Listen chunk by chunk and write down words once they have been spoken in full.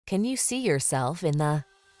Can you see yourself in the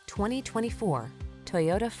 2024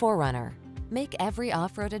 Toyota 4Runner? Make every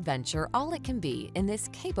off-road adventure all it can be in this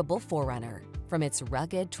capable 4Runner. From its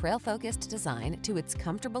rugged, trail-focused design to its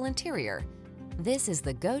comfortable interior, this is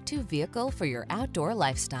the go-to vehicle for your outdoor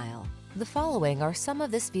lifestyle. The following are some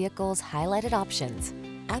of this vehicle's highlighted options: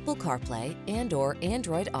 Apple CarPlay and/or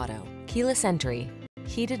Android Auto, keyless entry,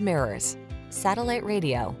 heated mirrors, satellite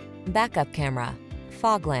radio, backup camera,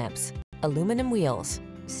 fog lamps, aluminum wheels,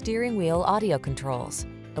 steering wheel audio controls,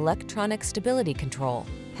 electronic stability control,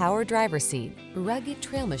 power driver seat. Rugged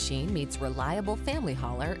trail machine meets reliable family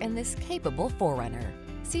hauler in this capable 4Runner.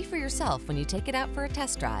 See for yourself when you take it out for a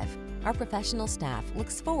test drive. Our professional staff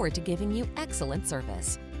looks forward to giving you excellent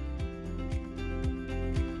service.